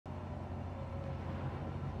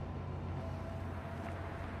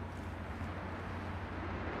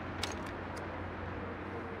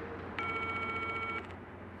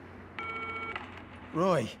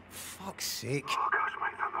Roy, fuck's sake. Oh, Kaz,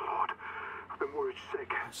 mate, thank the Lord. I've been worried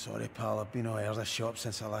sick. Sorry, pal, I've been all over the shop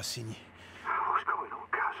since I last seen you. What's going on,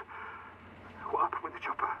 Kaz? What happened with the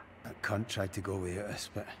chopper? That cunt tried to go without us,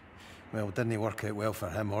 but, well, didn't work out well for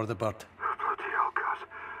him or the bird. Bloody hell,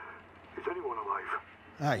 Kaz. Is anyone alive?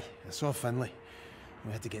 Aye, I saw Finlay.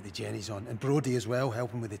 We had to get the Jennies on, and Brody as well,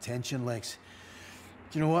 helping with the tension legs.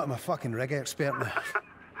 Do you know what? I'm a fucking rig expert now.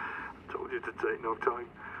 Told you to take no time.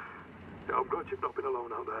 Yeah, I'm glad you've not been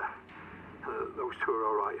alone out there. Those two are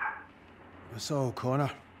all right. I saw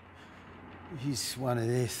O'Connor. He's one of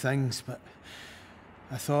these things, but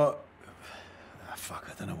I thought... fuck,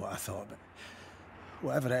 I don't know what I thought, but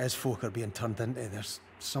whatever it is folk are being turned into, there's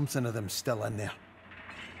something of them still in there.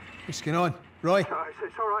 What's going on? Roy? It's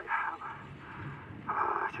all right.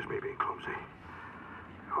 It's just me being clumsy.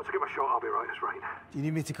 Once I get my shot, I'll be right as rain. Do you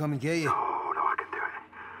need me to come and get you? No, I can do it.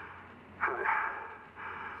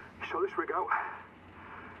 You saw this rig out?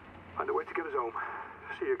 Find a way to get us home.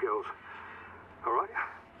 See you girls. All right?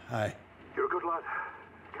 Aye. You're a good lad,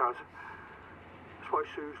 Kaz. That's why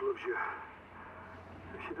Suze loves you.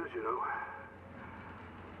 She does, you know.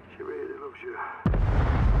 She really loves you.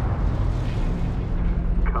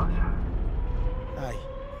 Kaz? Aye.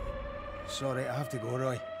 Sorry, I have to go,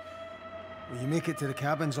 Roy. Will you make it to the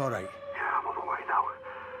cabins all right? Yeah, I'm on my way now.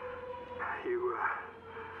 You,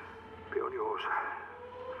 be on yours.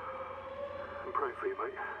 I'm praying for you,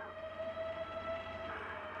 mate.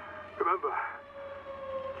 Remember,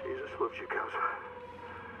 Jesus loves you, Kaz.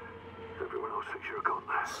 Everyone else thinks you're a god.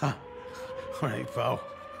 Ha! All right, pal.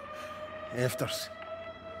 Afters.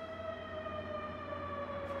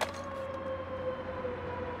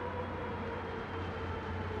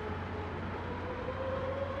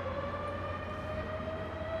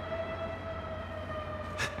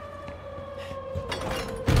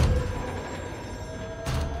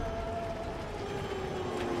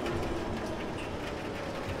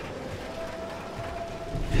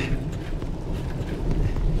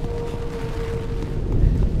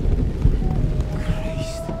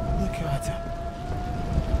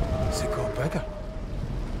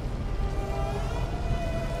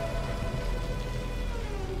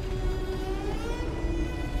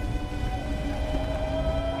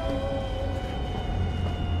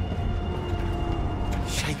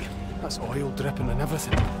 Oil dripping and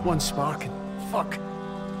everything. One sparking. Fuck.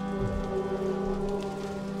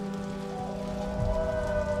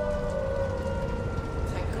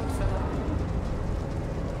 Thank God for that.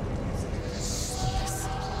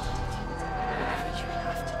 Whatever you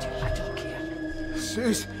have to do, I don't care.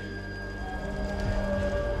 Suze.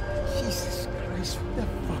 Jesus Christ, what the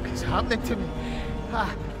fuck is happening to me?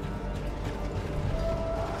 Ah.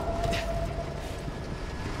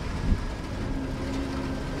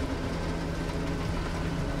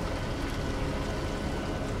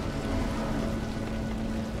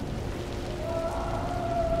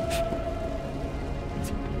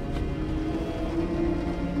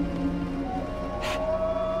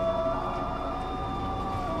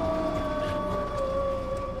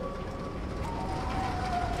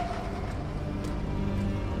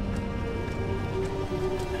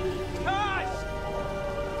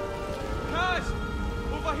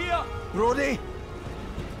 Brody!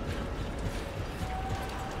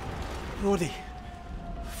 Brody!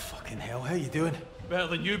 Fucking hell, how you doing? Better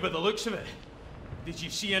than you by the looks of it. Did you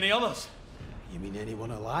see any others? You mean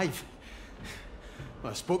anyone alive?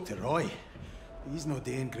 Well, I spoke to Roy. He's no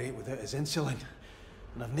doing great without his insulin.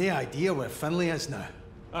 And I've no idea where Finlay is now.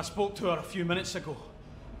 I spoke to her a few minutes ago.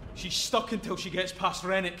 She's stuck until she gets past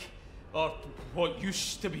Rennick. Or what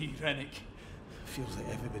used to be Rennick. Feels like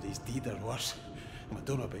everybody's deed or worse. I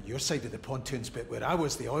don't know about your side of the pontoons, but where I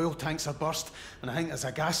was, the oil tanks are burst, and I think there's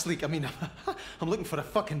a gas leak. I mean, I'm looking for a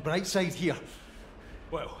fucking bright side here.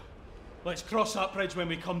 Well, let's cross that bridge when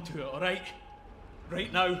we come to it, all right? Right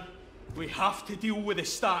now, we have to deal with the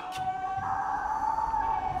stack.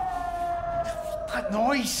 That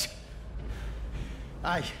noise!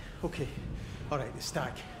 Aye, okay. All right, the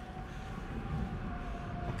stack.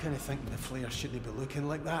 I'm kind of thinking the flare shouldn't be looking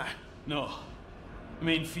like that. No, the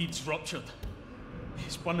main feed's ruptured.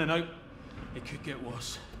 It's burning out. It could get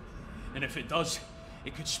worse. And if it does,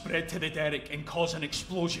 it could spread to the derrick and cause an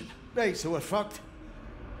explosion. Right, so we're fucked.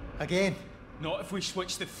 Again? Not if we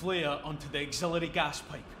switch the flare onto the auxiliary gas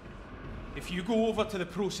pipe. If you go over to the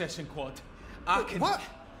processing quad, I can... What?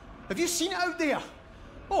 Have you seen it out there?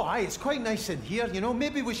 Oh, aye, it's quite nice in here, you know.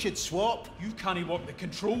 Maybe we should swap. You can't work the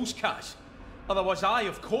controls, Kaz. Otherwise,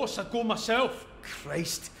 of course, I'd go myself.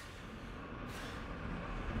 Christ.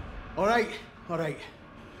 All right.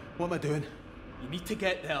 What am I doing? You need to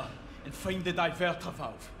get there and find the diverter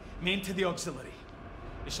valve, main to the auxiliary.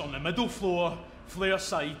 It's on the middle floor, flare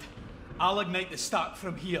side. I'll ignite the stack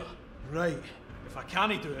from here. Right. If I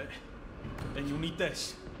can't do it, then you'll need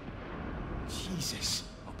this. Jesus,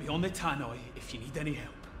 I'll be on the tannoy if you need any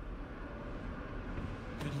help.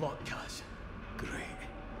 Good luck, Kaz. Great.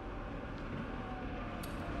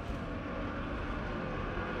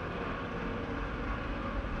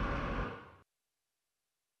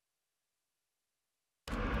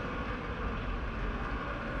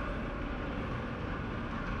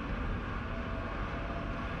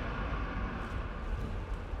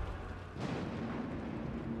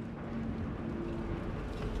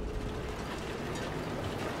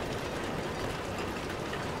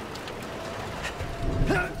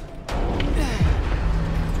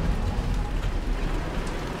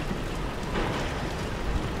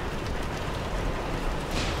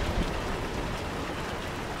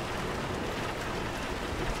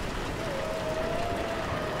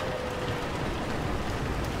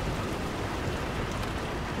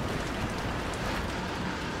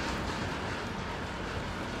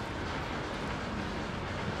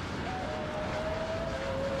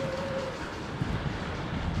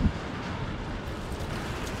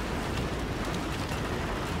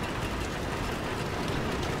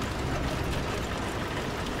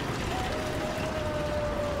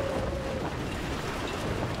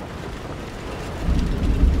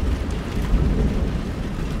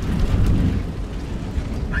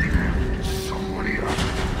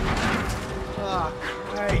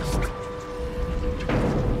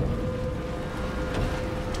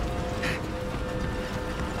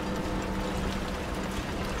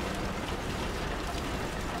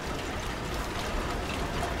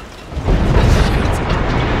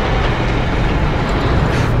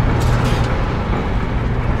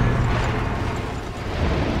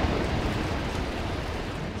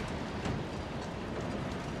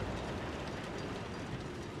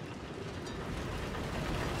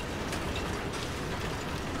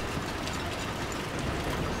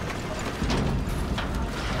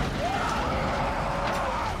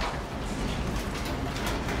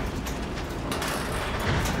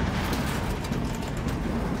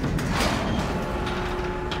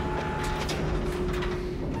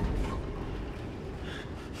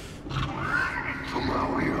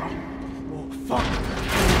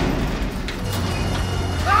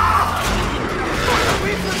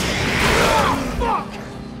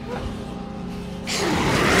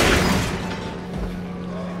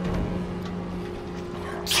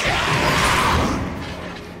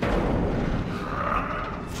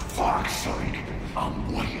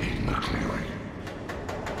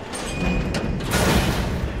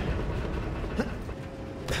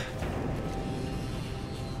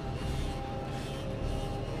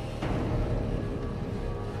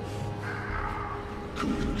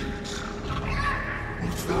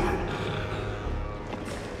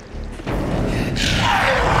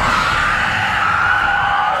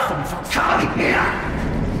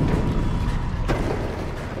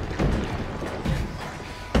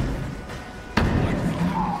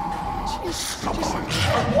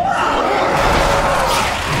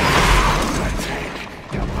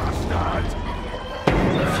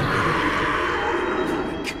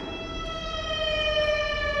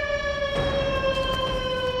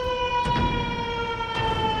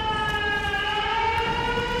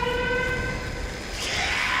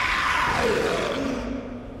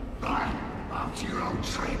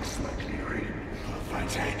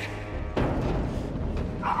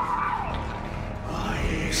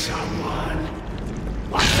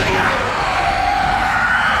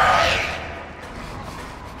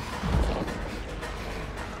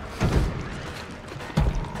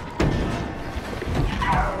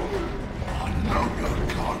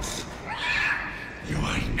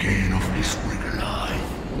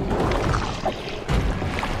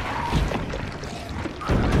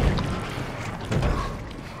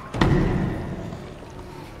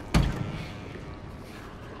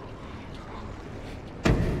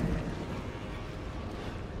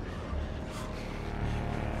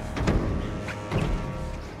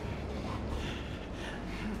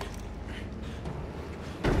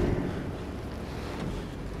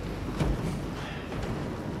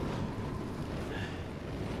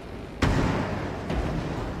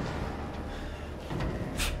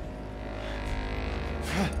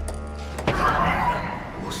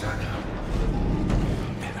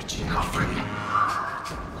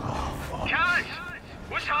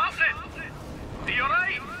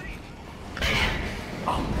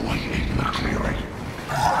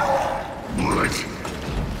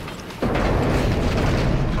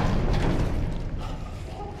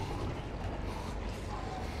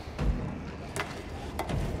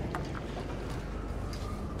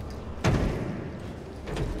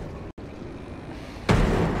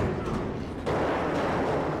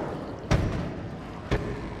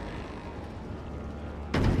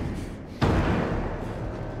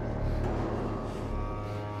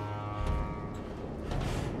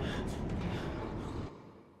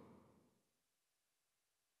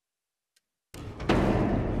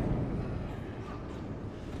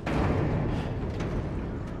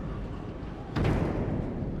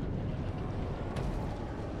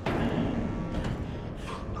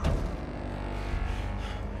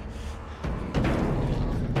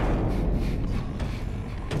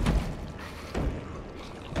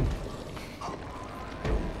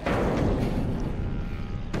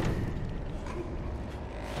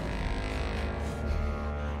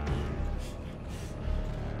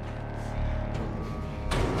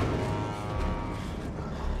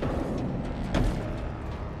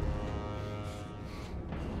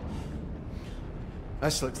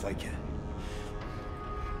 This looks like it.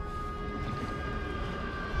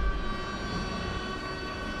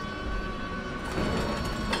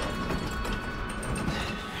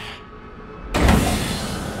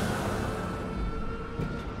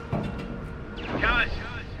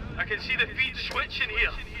 I can see the feed switching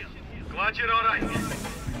here. Glad you're alright.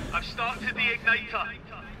 I've started the igniter.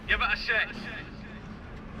 Give it a sec.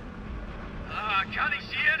 I can't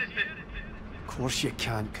see anything. Of course you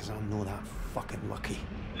can't, because I'm not that fucking lucky.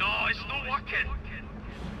 No, it's not working.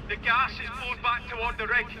 The gas is flowing back toward the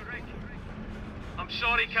rig. I'm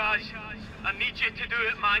sorry, Kaz. I need you to do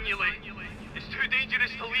it manually. It's too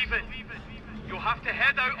dangerous to leave it. You'll have to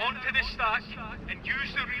head out onto the stack and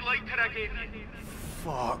use the relighter I gave you.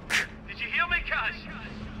 Fuck. Did you hear me, Kaz?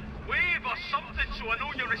 Wave or something so I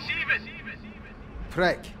know you're receiving.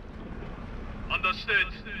 Prick. Understood.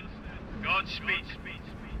 Godspeed.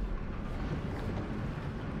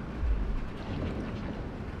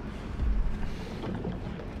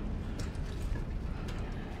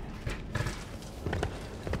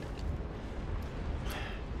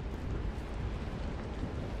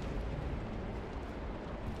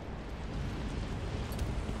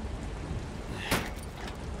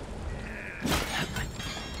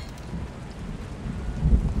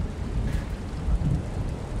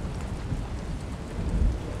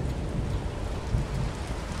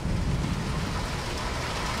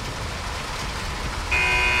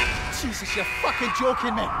 Jesus, you're fucking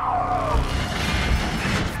joking me!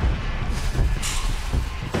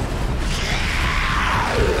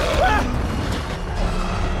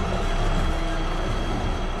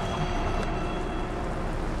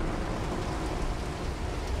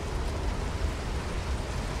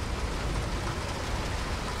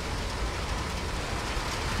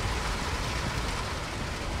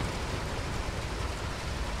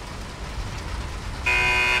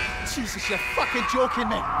 Jesus, you're fucking joking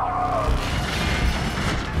me!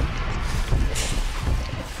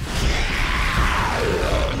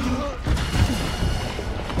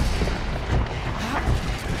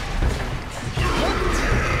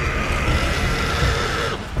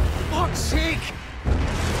 Fuck's sake!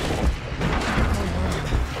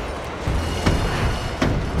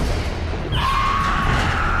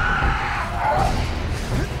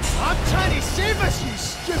 I'm trying to save us, you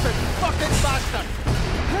stupid fucking bastard!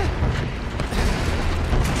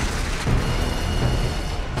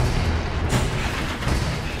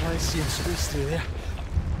 Seeing space through there.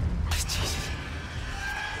 Jesus.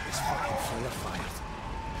 It's fucking fire fired.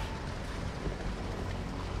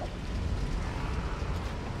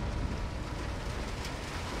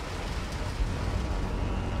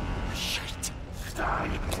 Shit.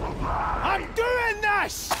 I'm doing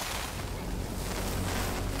this!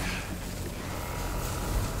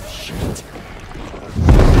 Shit.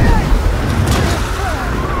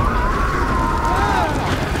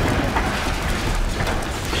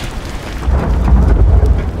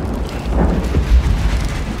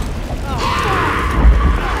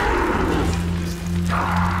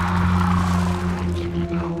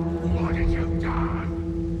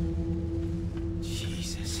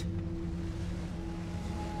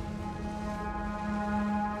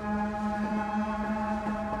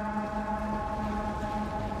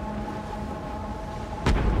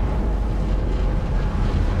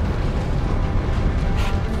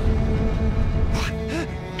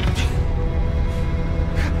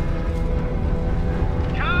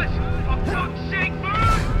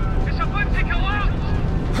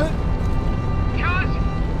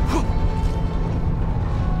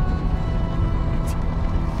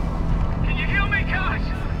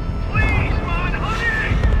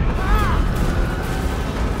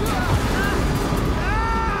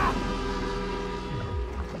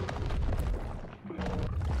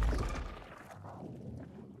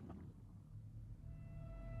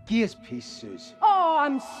 Gears piece, Suze. Oh,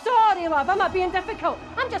 I'm sorry, love. I'm not being difficult.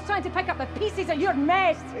 I'm just trying to pick up the pieces of your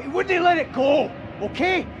mess. He wouldn't let it go,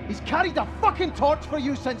 okay? He's carried a fucking torch for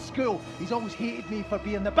you since school. He's always hated me for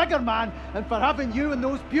being the bigger man and for having you and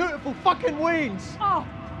those beautiful fucking wains. Oh,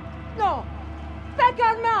 no.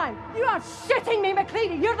 Bigger man! You are shitting me,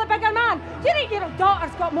 McCready. You're the bigger man. Do you think your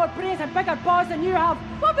daughter's got more brains and bigger balls than you have?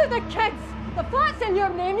 What about the kids? The flat's in your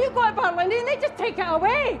name. You go to Berlin and they just take it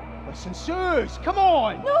away. Listen, Suze, come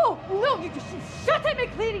on! No, you just shut it,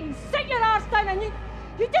 McCready. You sit your arse down and you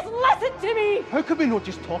just listen to me. How could we not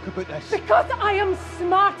just talk about this? Because I am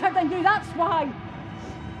smarter than you, that's why.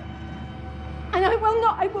 And I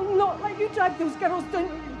will not let you drag those girls down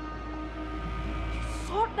with you. You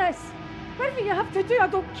sort this. Whatever you have to do, I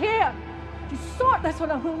don't care. You sort this or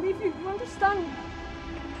I will leave you, you understand?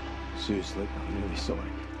 Suze, look, I'm really sorry.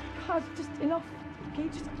 Has just enough. okay?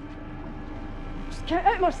 Just get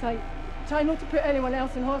out of my sight. Try not to put anyone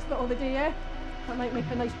else in hospital the day, eh? That might make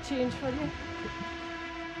a nice change for you.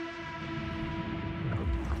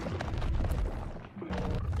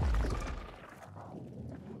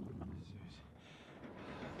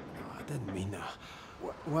 I didn't mean that.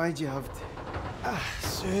 Why'd you have to... Ah,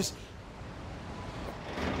 Suze.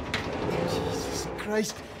 Jesus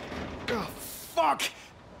Christ. Oh, fuck.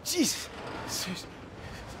 Jesus. Suze.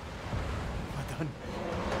 What have I done?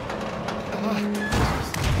 Ah,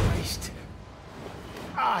 Jesus Christ.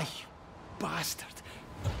 Ah, you bastard.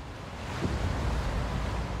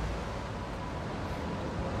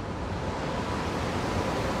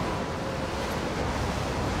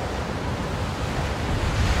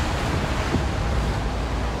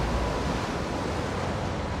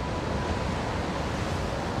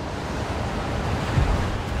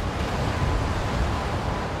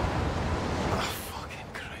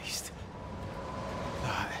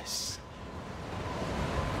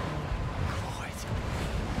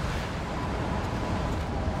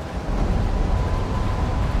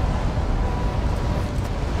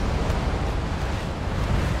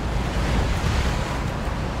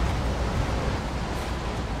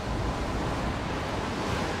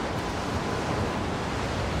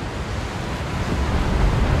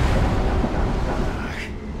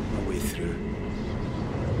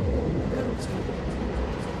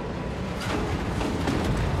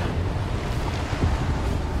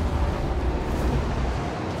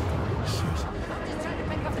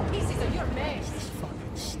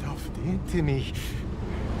 To me.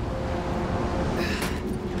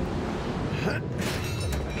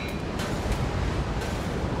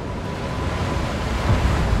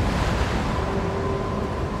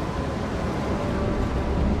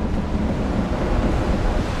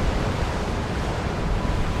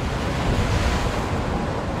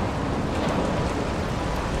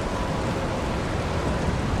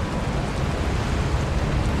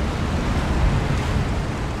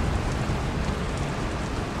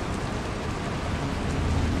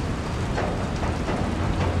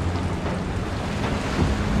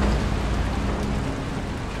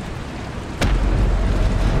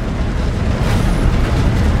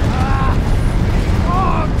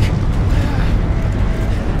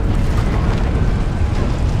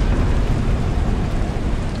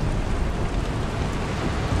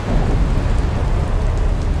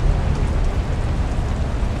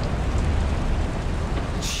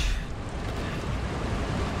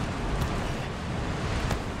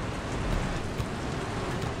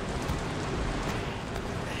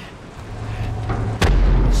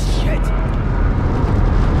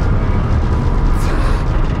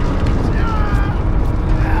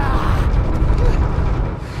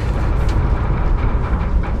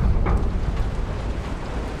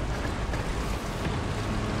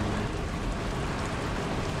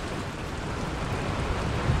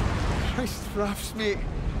 Christ rafts, mate.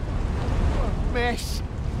 What a mess.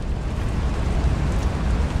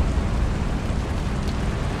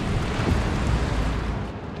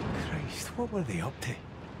 Christ, what were they up to?